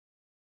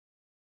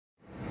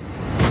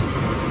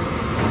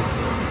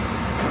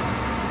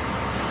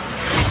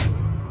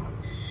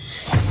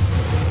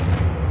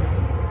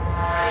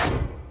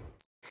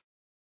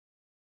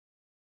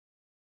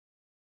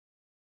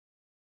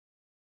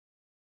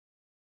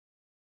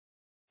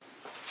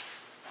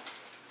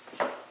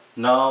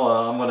Now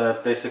I'm going to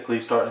basically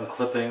start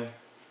unclipping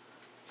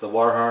the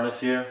wire harness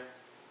here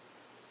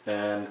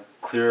and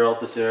clear out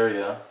this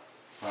area.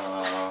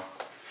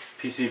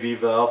 PCV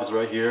valve is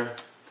right here.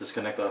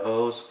 Disconnect that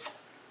hose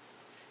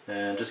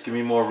and just give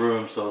me more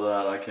room so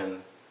that I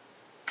can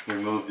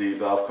remove the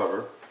valve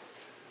cover.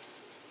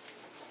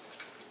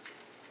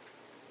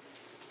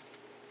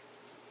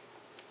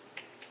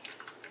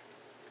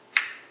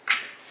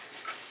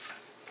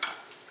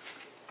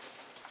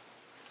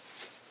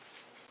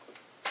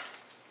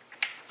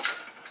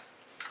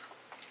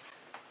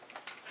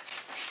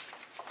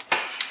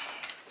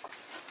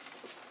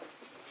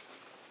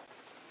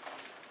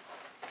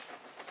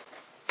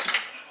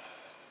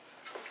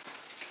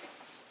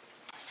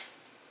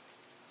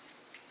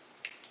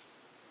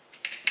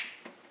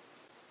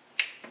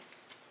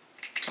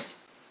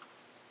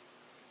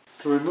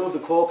 To remove the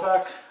coil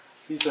pack,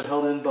 these are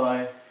held in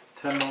by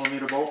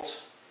 10mm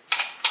bolts.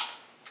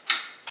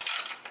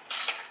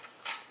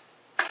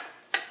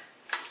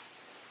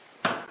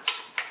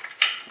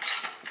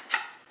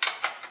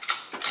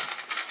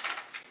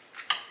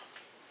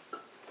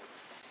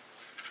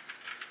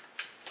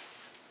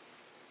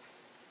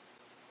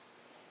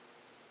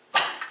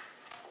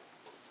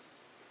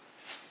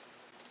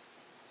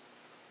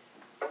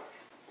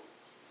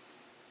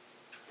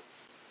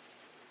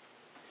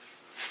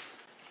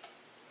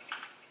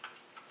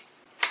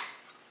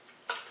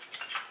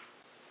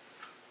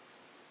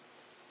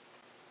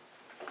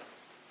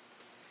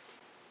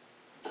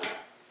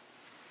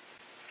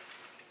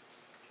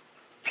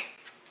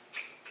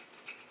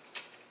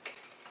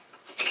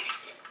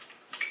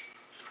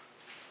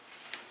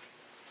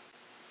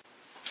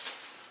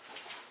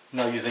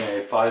 Now using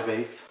a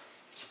 5/8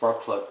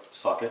 spark plug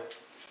socket,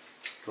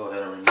 go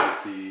ahead and remove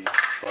the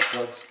spark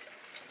plugs.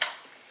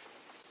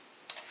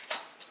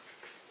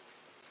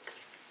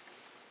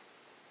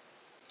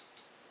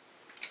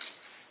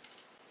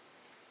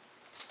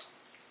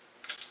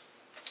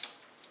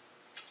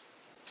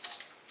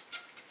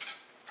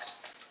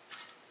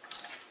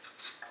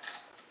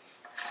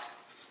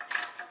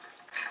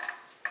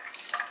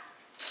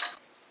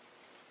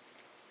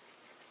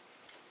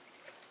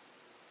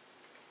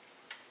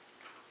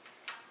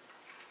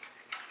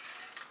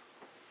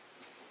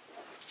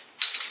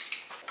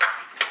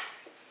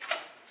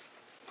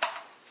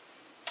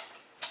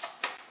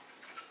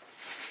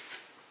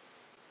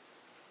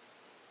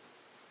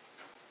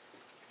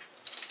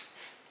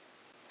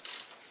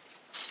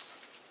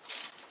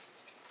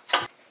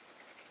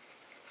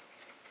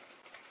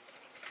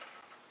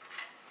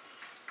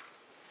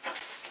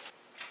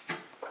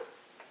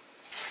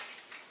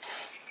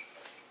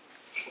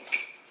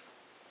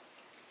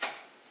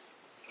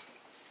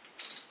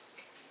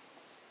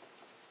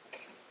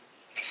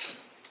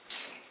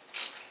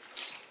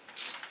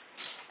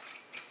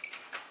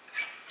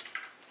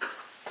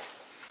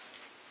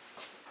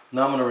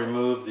 Now I'm going to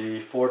remove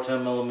the 4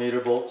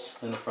 10mm bolts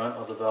in the front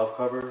of the valve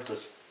cover.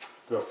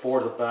 There are 4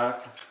 at the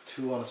back,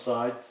 2 on the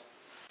side.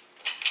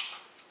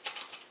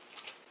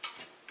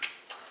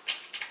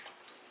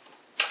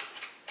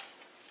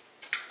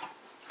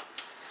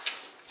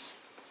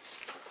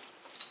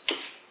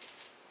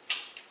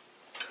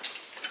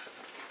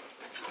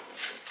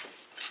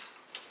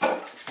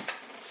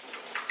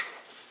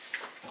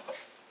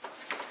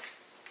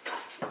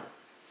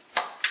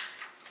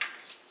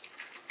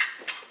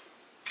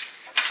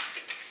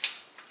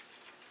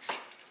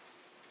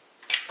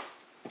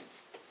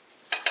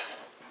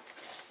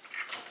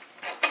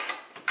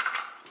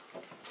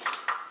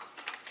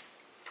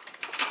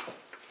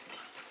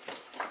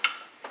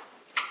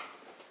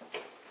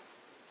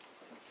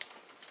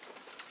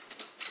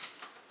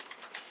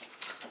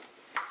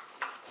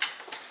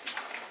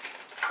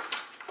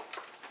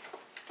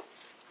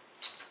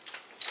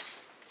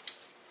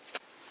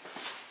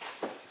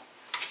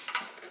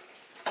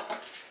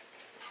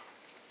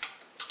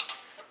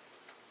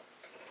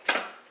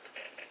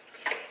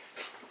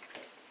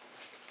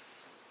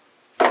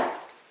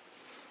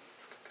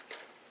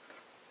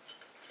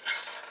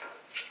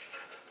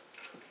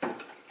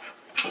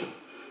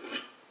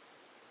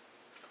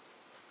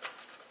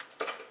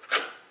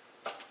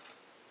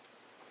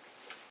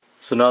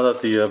 So now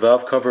that the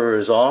valve cover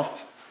is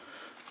off,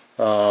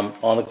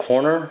 on the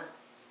corner,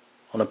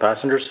 on the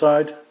passenger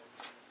side,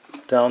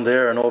 down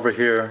there and over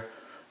here,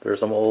 there's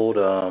some old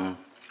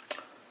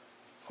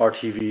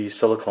RTV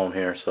silicone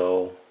here,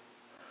 so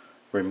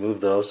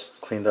remove those,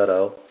 clean that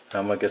out.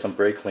 I'm going to get some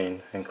Brakleen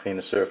and clean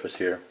the surface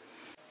here.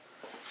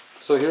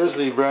 So here's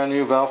the brand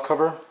new valve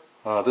cover.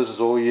 This is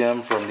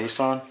OEM from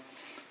Nissan,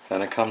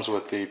 and it comes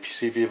with the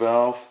PCV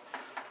valve.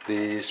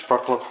 The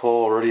spark plug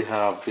hole already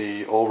have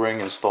the O-ring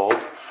installed,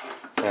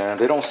 and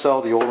they don't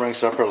sell the O-ring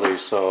separately,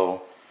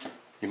 so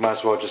you might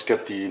as well just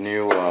get the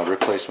new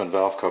replacement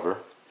valve cover.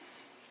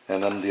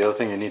 And then the other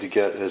thing you need to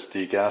get is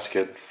the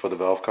gasket for the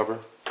valve cover,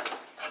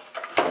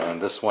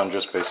 and this one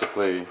just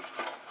basically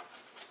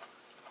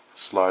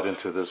slide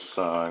into this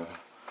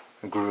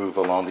groove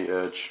along the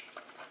edge.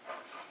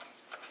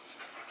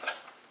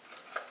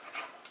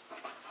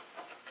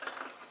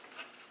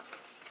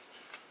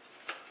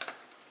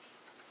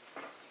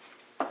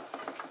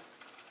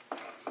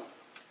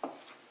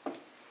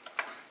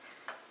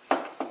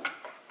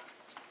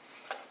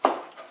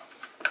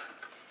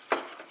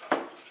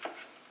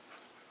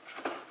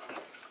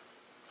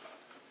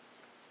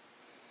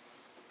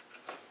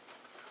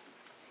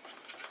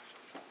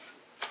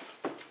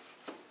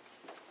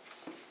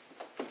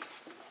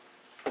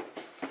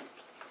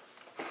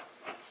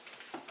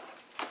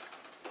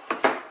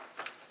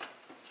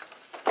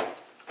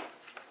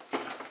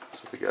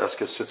 The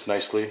gasket sits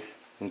nicely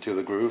into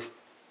the groove.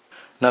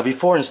 Now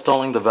before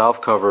installing the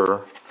valve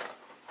cover,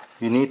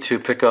 you need to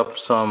pick up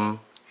some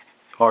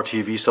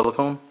RTV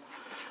silicone.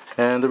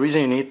 And the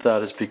reason you need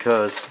that is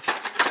because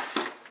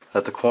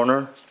at the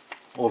corner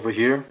over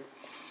here,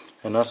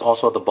 and that's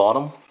also at the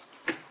bottom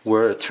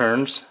where it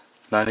turns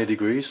 90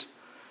 degrees,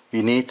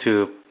 you need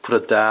to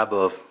put a dab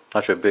of,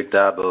 actually a big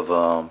dab of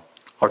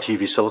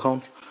RTV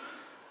silicone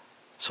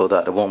so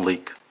that it won't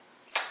leak.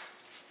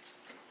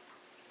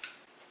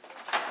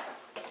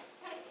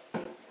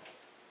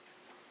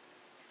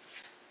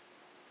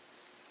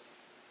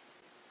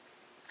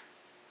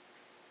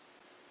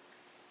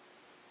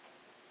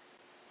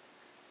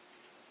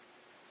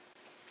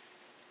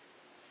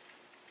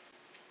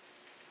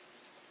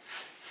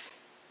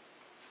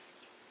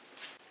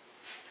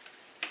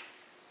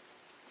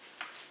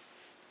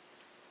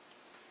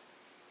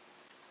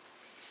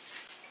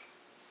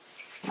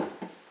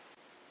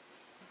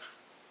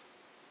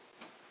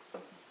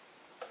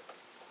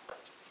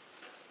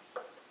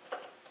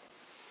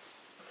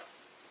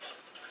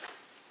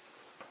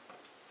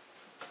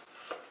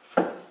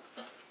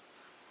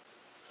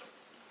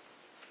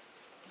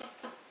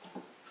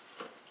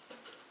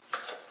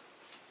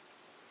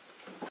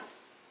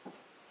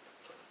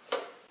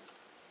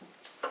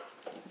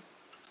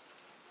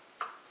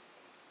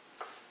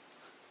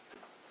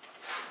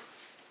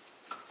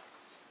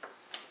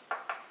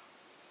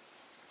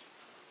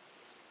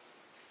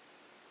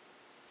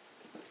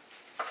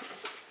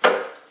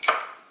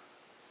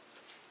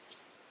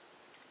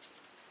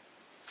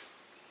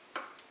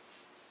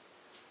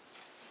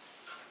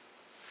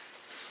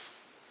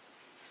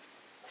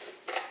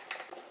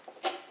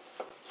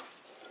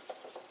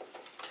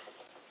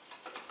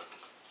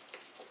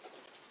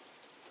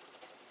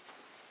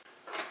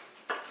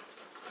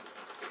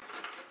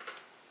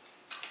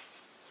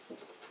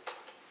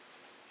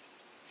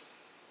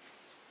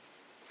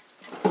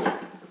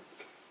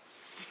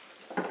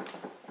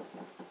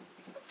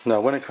 Now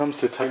when it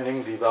comes to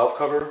tightening the valve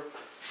cover,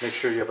 make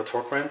sure you have a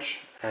torque wrench,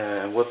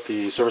 and what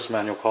the service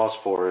manual calls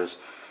for is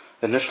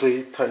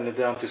initially tighten it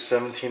down to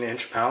 17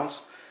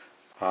 inch-pounds,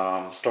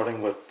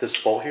 starting with this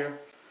bolt here,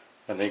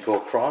 and then go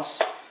across.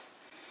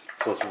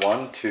 So it's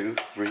 1, 2,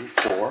 3,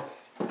 4,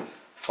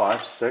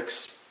 5,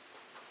 6,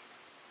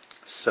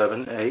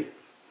 7, 8.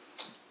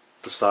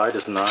 The side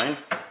is 9,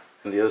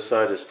 and the other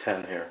side is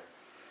 10 here.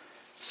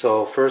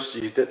 So first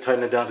you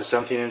tighten it down to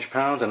 17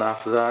 inch-pounds, and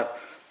after that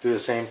do the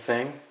same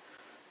thing.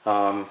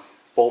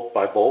 Bolt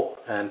by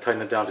bolt, and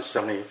tighten it down to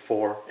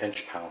 74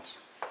 inch-pounds.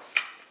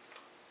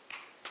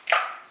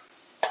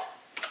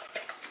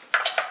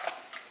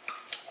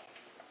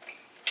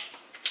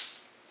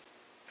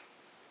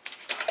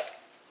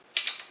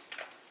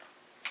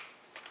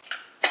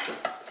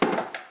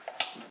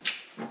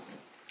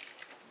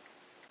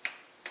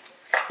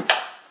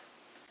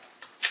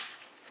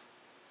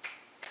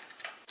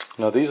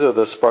 Now these are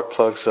the spark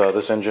plugs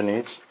this engine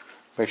needs.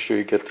 Make sure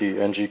you get the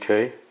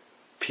NGK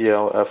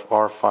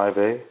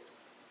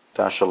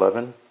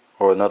PLFR5A-11,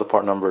 or another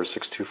part number is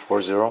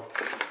 6240,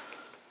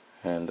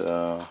 and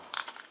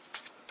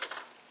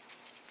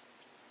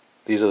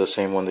these are the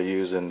same one they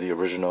use in the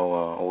original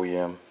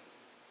OEM.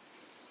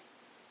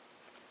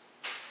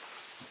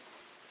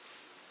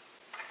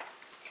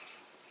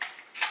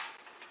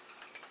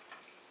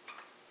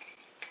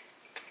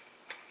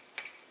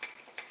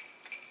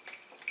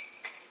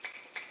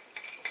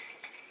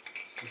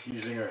 Just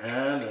using your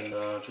hand and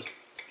just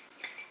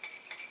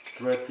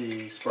thread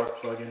the spark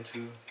plug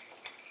into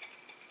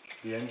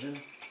the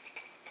engine.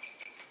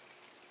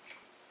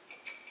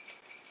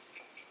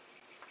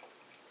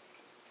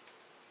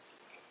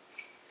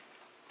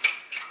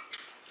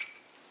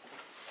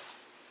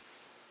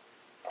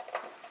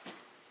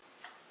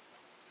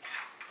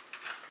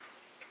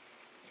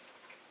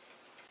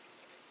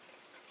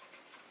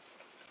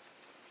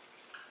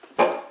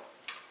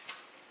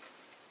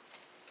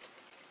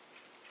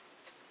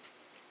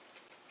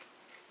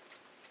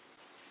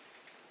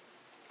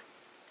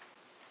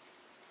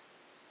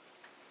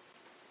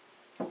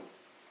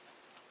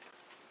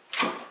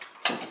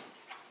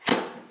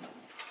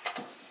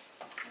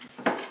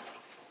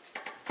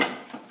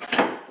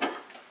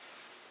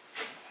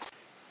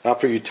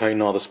 After you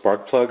tighten all the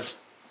spark plugs,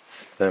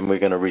 then we're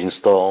going to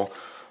reinstall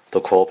the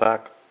coil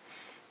pack.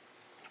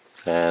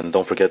 And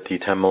don't forget the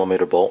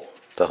 10mm bolt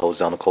that holds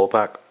down the coil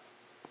pack.